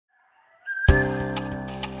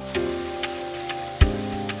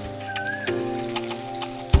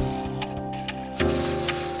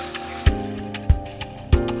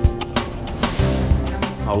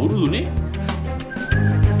අවුරුදුනේ.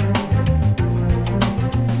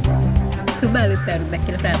 සුබ අලුත් අවුරුද්දක්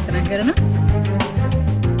කියලා ප්‍රාර්ථනා කරනවා.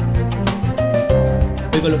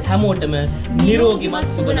 ඔයගොල්ලෝ හැමෝටම නිරෝගීමත්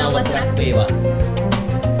සුබ නවවසරක් වේවා.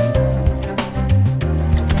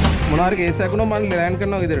 මොනාරි කේස් එකක් වුණා මම ලෑන්ඩ්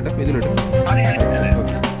කරනවා ගෙදරට මිදුලට. හරි හරි.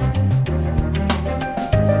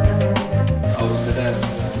 අවුරුද්දට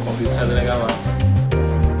කොෆිස් හදන ගම.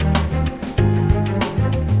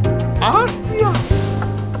 ආත්මිය.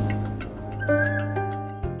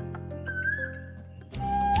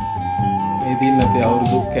 මේ දින අපේ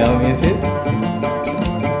අවුරුදු කෑව මේසේ.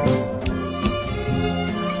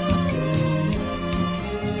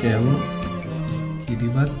 කෑව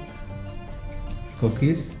කිරිවත්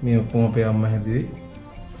කොකිස් මේ ඔක්කොම අපේ අම්මා හැදුවේ.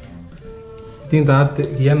 ඉතින් තාත්තේ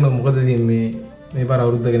කියන්න මොකද ඉතින් මේ පාර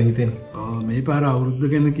අවුරුද්ද ගැන හිතෙන්නේ? මේ පාර අවුරුද්ද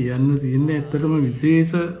ගැන කියන්න තියෙන්නේ ඇත්තටම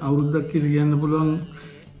විශේෂ අවුරුද්දක් කියලා කියන්න පුළුවන්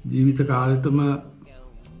ජීවිත කාලෙටම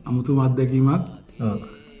අමුතුම අත්දැකීමක්.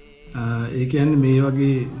 ඒ කියන්නේ මේ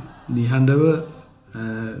වගේ නිහඬව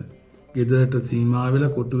ගෙදරට සීමා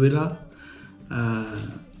වෙලා කොටු වෙලා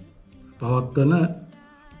පවත්වන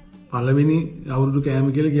පළවෙනි අවුරුදු කෑම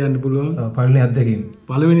කියලා කියන්න පුළුවන්.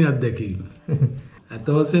 පළවෙනි අත්දැකීම. ඇත්ත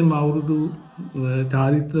වශයෙන්ම අවුරුදු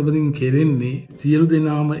චාරිත්‍ර වලින් කෙරෙන්නේ සියලු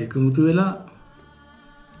දෙනාම එකමුතු වෙලා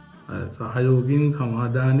සහයෝගයෙන්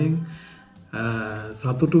සමාදානෙන්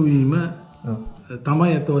සතුටු වීම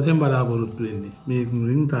තමයි ඇත්ත වශයෙන් බලාපොරොත්තු වෙන්නේ. මේ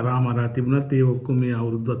මුලින් තරහා මරා තිබුණත් ඒ ඔක්කොම මේ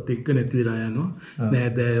අවුරුද්දත් එක්ක නැති වෙලා යනවා.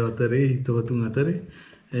 නෑදෑයෝ අතරේ හිතවතුන් අතරේ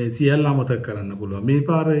සියල්ල අමතක කරන්න පුළුවන්. මේ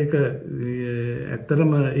පාර ඒක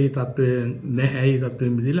ඇත්තටම ඒ තත්ත්වය නැහැ. ඒ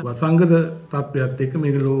තත්ත්වෙම මිදලා වසංගත තත්ත්වයක් එක්ක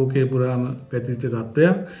මේක ලෝකේ පුරාම පැතිරිච්ච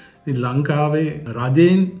තත්ත්වයක්. ඉතින් ලංකාවේ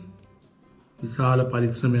රජයෙන් විශාල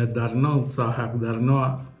පරිශ්‍රමයක් දරනවා, උත්සාහයක් දරනවා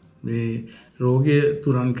මේ රෝගය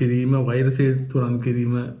තුරන් කිරීම, වෛරසය තුරන්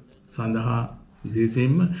කිරීම සඳහා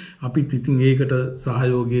විශේෂයෙන්ම අපිත් ඉතින් ඒකට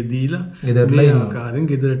සහයෝගය දීලා මේ ආකාරයෙන්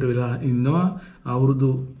ගෙදරට වෙලා ඉන්නවා. අවුරුදු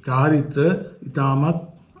චාරිත්‍ර ඉතාමත්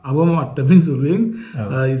අවම මට්ටමින් සුළුවෙන්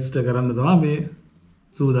ඉෂ්ට කරන්න තමයි මේ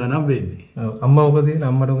සූදානම් වෙන්නේ. අම්මා මොකද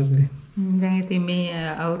අම්මට මොකද? දැන් ඉතින් මේ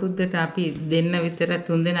අවුරුද්දට අපි දෙන්න විතර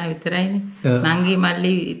 3 දෙනා විතරයිනේ. නංගි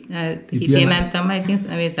මල්ලි හිටියේ නම් තමයි ඉතින්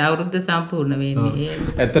මේ අවුරුද්ද සම්පූර්ණ වෙන්නේ.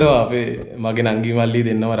 ඇත්තටම අපේ මගේ නංගි මල්ලි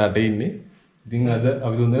දෙන්නම රටේ ඉන්නේ. ඉතින් අද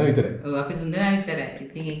අපි 3 දෙනා විතරයි. ඔව් අපි 3 දෙනා විතරයි.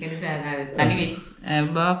 ඉතින් ඒක නිසා තනි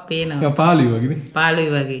බව පේනවා. පාළුයි වගේනේ. පාළුයි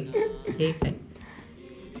වගේ. ඒකයි.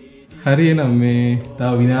 හරි එහෙනම් මේ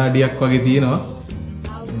තව විනාඩියක් වගේ තියෙනවා.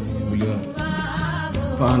 මුලින්ම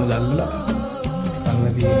පාන දැල්ලා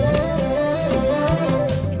කන්න තියෙන්නේ.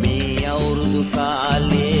 මේ අවුරුදු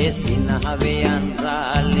කාලේ සිනහවෙයන්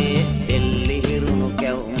රාලේ එල්ලි හිරුණු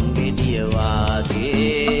කැවුම් ගෙඩිය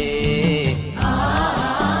වාගේ.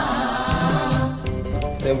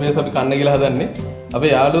 දැන් අපි කන්න කියලා හදන්නේ.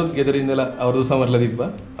 අපේ යාළුවෝත් ගෙදර ඉඳලා අවුරුදු සමරලා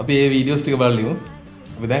තිබ්බා. අපි මේ වීඩියෝස් ටික බලලිමු.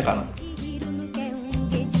 අපි දැන් කනවා.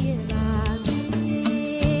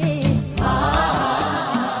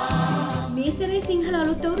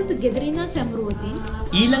 ගෙදරින්දා සැමරුවතින්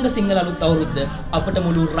ඊළඟ සිංහල අලුත් අවුරුද්ද අපට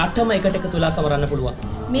මුළු රටම එකට එකතු වෙලා සමරන්න පුළුවන්.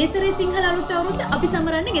 මේ සැරේ සිංහල අලුත් අවුරුද්ද අපි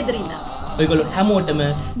සමරන්නේ ගෙදරින්දා. ඔයගොල්ලෝ හැමෝටම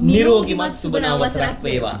නිරෝගීමත් සුබ නවවසරක්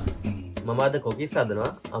වේවා. මම අද කොකිස්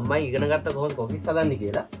හදනවා. අම්මයි ඉගෙන ගත්ත කොහොමද කොකිස් හදන්නේ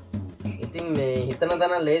කියලා. ඉතින් මේ හිතන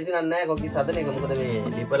තරම් ලේසි නෑ කොකිස් හදන එක. මොකද මේ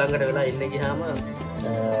ලිප ළඟට වෙලා ඉන්න ගියාම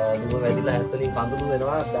දුම වැදිලා ඇස් වලින් කඳුළු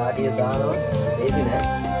වෙනවා, දාඩිය දානවා. ලේසි නෑ.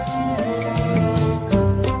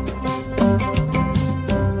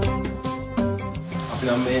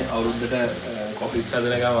 නම් මේ අවුරුද්දට කොෆිස්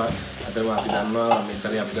හදන ගම අදම අපි දන්නවා මේ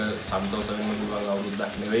සැරේ අපිට සන්තෝෂ වෙන්න පුළුවන්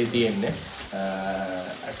අවුරුද්දක් නෙවෙයි තියෙන්නේ.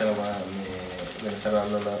 අතරම මේ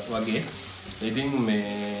වෙනසරල්ල වගේ. ඉතින් මේ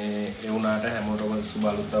ඒ වුණාට හැමෝටම සුබ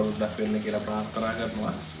අලුත් අවුරුද්දක් වෙන්න කියලා ප්‍රාර්ථනා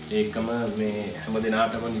කරනවා. ඒකම මේ හැම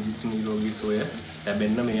දිනාටම නිරෝගී සුවය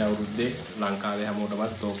ලැබෙන්න මේ අවුරුද්දේ ලංකාවේ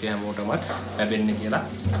හැමෝටමත් ලෝකේ හැමෝටමත් ලැබෙන්න කියලා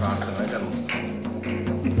ප්‍රාර්ථනා කරනවා.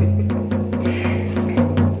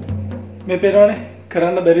 මේ පෙරවනේ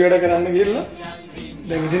කරන්න බැරි වැඩ කරන්න ගිහලා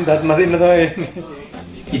දැන් ඉතින් දත් මදින්න තමයි එන්නේ.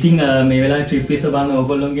 ඉතින් මේ වෙලාවේ ට්‍රිප් එක බලන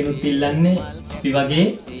ඕගොල්ලොන්ගෙනුත් ඉල්ලන්නේ අපි වගේ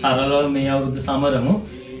සරලව මේ අවුරුද්ද සමරමු.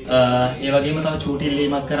 ඒ වගේම තව චූටි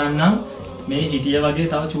ඉල්ලීමක් කරන්නම් මේ හිටිය වගේ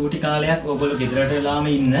තව චූටි කාලයක් ඕගොල්ලෝ ගෙදරට වෙලාම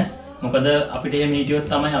ඉන්න. මොකද අපිට එහෙම හිටියොත්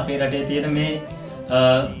තමයි අපේ රටේ තියෙන මේ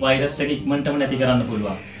වෛරස් එක ඉක්මනටම නැති කරන්න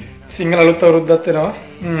පුළුවන්. සිංහල අලුත් අවුරුද්දත් එනවා.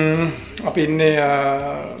 අපි ඉන්නේ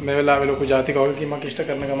මේ වෙලාවේ ලොකු ජාතික වගකීමක් ඉෂ්ට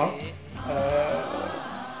කරන ගමන්.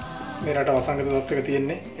 මේ රට වසංගත තත්ත්වයක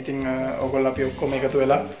තියෙන්නේ. ඉතින් ඕගොල්ලෝ අපි ඔක්කොම එකතු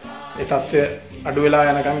වෙලා ඒ තත්ත්වය අඩු වෙලා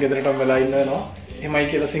යනකම් ගෙදරටම වෙලා ඉන්න වෙනවා. එහෙමයි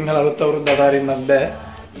කියලා සිංහල අලුත් අවුරුද්ද අතාරින්නත් බෑ.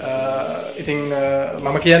 ඉතින්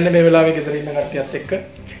මම කියන්නේ මේ වෙලාවේ ගෙදර ඉන්න කට්ටියත් එක්ක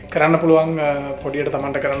කරන්න පුළුවන් පොඩියට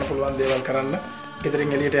තමන්ට කරන්න පුළුවන් දේවල් කරන්න.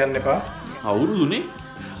 ගෙදරින් එළියට යන්න එපා. අවුරුදුනේ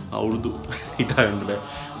අවුරුදු හිතාගන්න බෑ.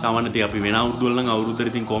 සාමාන්‍යයෙන් ඉතින් අපි වෙන අවුරුදු වල නම් අවුරුද්දට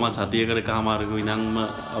ඉතින් කොහොමද සතියකට කමාරක ඉඳන්ම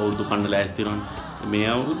අවුරුදු කන්න ලෑස්ති වෙනවනේ. මේ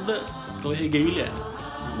අවුරුද්ද ඔය ගෙවිලා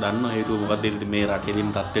දන්න හේතුව මොකක්ද ඉතින් මේ රටේ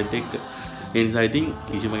තියෙන තත්ත්වෙත් එක්ක. ඒ නිසා ඉතින්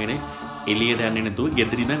කිසිම කෙනෙක් එළියට යන්නේ නැතුව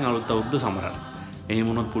ගෙදර ඉඳන් අලුත් අවුරුද්ද සමරන්න. එහෙම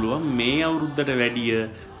වුණොත් පුළුවන් මේ අවුරුද්දට වැඩිය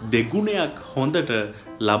දෙගුණයක් හොඳට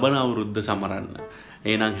ලබන අවුරුද්ද සමරන්න.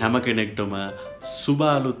 එහෙනම් හැම කෙනෙක්ටම සුබ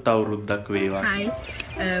අලුත් අවුරුද්දක් වේවා. හයි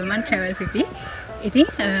මම ට්‍රැවල් පිපි. ඉතින්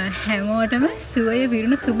හැමෝටම සුවය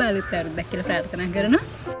විරුණු සුබ අලුත් අවුරුද්දක් කියලා ප්‍රාර්ථනා කරනවා.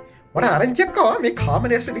 මට ආරංචියක් ආවා මේ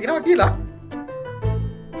කාමරයේ තියනවා කියලා.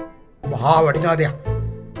 මහා වටිනා දෙයක්.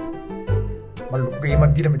 මම ලොකු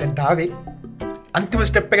ගේමක් දීලා මෙතනට ආවේ. අන්තිම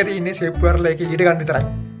ස්ටෙප් එක තියෙන්නේ සේප් කරලා ඒක ඊට ගන්න විතරයි.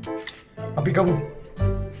 අපි ගමු.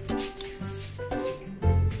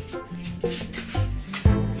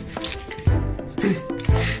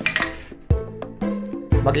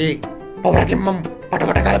 මගේ පවරකින් මම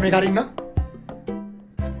පටපට කාලා මේක අරින්න.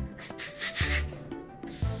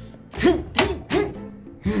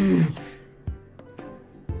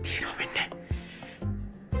 තියනවා වෙන්නේ.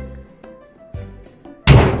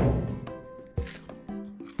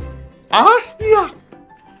 ආස්පියා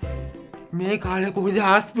මේ කාලේ කොහෙද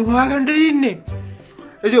ආස්පි හොයාගන්න ඉන්නේ?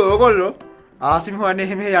 ඒ ඔයගොල්ලෝ ආස්පි හොයන්නේ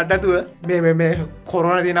එහෙම යඩතුව මේ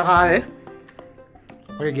කොරෝනා දින කාලේ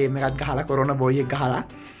ඔය ගේම් එකක් ගහලා කොරෝනා බොයි එක ගහලා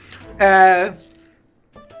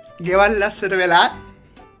ගෙවල් ලස්සට වෙලා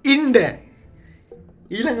ඉන්න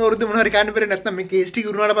ඊළඟ අවුරුද්ද මොනවා හරි කන්න බැරි නැත්නම් මේ කේස් ටික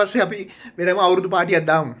උරුනාට පස්සේ අපි වෙනම අවුරුදු පාටියක්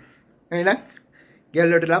දාමු. එහෙනම්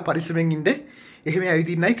ගෙවල් වලටලා පරිස්සමෙන් ඉන්න. එහෙම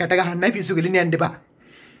ඇවිදින්නයි කට ගහන්නයි පිස්සු කෙලින්න යන්න එපා.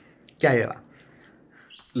 ජය වේවා.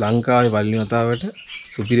 ලංකාවේ පළවෙනි වතාවට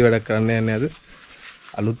සුපිරි වැඩක් කරන්න යන්නේ අද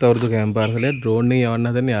අලුත් අවුරුදු කැම්ප් පාර්සලයක් ඩ්‍රෝන් එකෙන්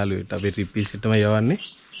යවන්න හදන්නේ යාළුවෙක්ට. අපි රිපීට් සිටම යවන්නේ.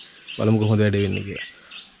 බලමු කොහොමද වැඩ වෙන්නේ කියලා.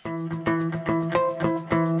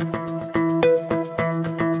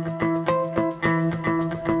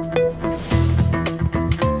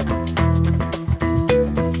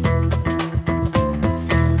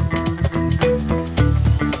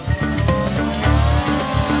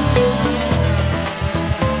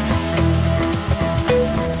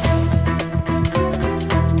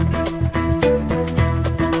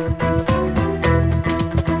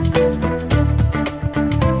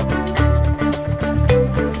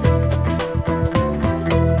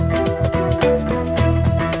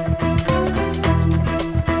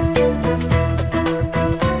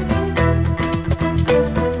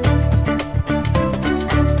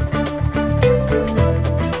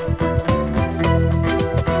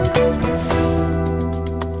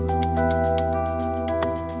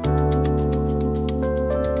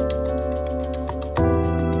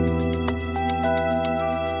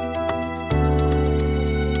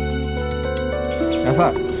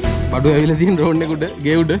 බඩු ඇවිල්ලා තියෙන ඩ්‍රෝන් එක උඩ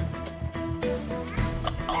ගේ උඩ.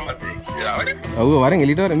 ඔව් වරෙන්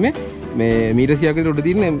එලිට වරෙන් මේ මීටර් 100ක් විතර උඩ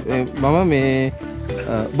තියෙන මම මේ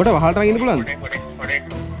ඔබට වහලට අරින්න පුළුවන්ද?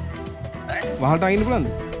 වහලට අරින්න පුළුවන්ද?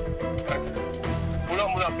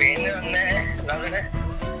 පුළුවන් පේන්නේ නැහැ ළඟට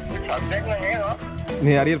සද්දයක් නැහැ.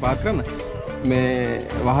 මේ හරියට පාත් කරන්න. මේ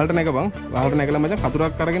වහලට නැගපන්. වහලට නැගලා මචං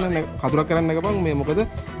කතුරක් අරගෙන කතුරක් කරන්න නැගපන්. මේ මොකද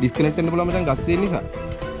ඩිස්කනෙක්ට් වෙන්න පුළුවන් මචං ගස් තියෙන නිසා.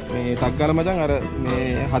 මේ ටක් ගාලා මචං අර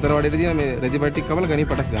මේ හතර වඩේට තියෙන මේ රෙජිබට් ටික කපලා ගණි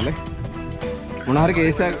පටස් ගාලා මොන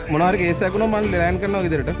හරි කේසයක් වුණා මම ලෑන්ඩ් කරනවා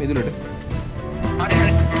ගෙදරට මිදුලට.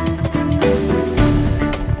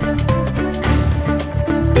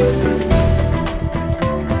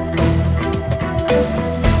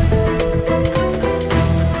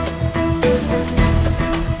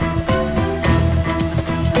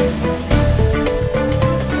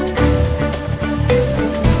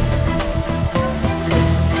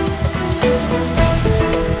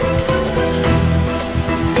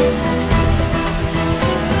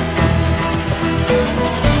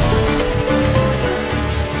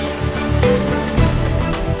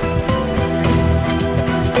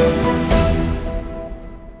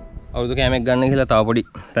 අවුරුදු කෑමක් ගන්න කියලා තව පොඩි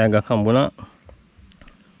තෑග්ගක් හම්බුණා.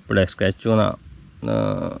 පොඩි ස්ක්‍රැච් වුණා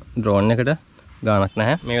ඩ්‍රෝන් එකට ගානක්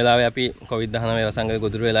නැහැ. මේ වෙලාවේ අපි COVID-19 වසංගත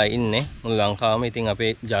ගොදුරු වෙලා ඉන්නේ මුළු ලංකාවම. ඉතින්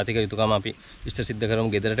අපේ ජාතික යුතුයකම අපි ඉෂ්ට සිද්ධ කරමු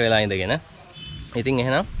ගෙදරට වෙලා ඉඳගෙන. ඉතින්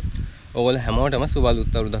එහෙනම් ඕගොල්ලෝ හැමෝටම සුබ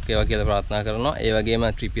අලුත් අවුරුද්දක් වේවා කියලා ප්‍රාර්ථනා කරනවා. ඒ වගේම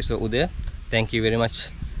Pisso Udaya thank you very much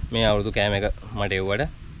මේ අවුරුදු කෑම එක මට එව්වට.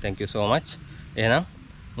 thank you so much. එහෙනම්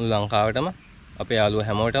මුළු ලංකාවටම අපේ යාළුවෝ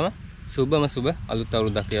හැමෝටම සුබ අලුත්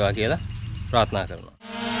අවුරුද්දක් වේවා කියලා ප්‍රාර්ථනා කරනවා.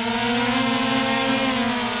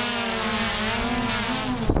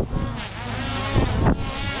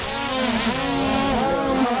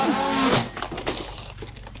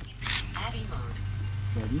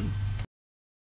 කැරි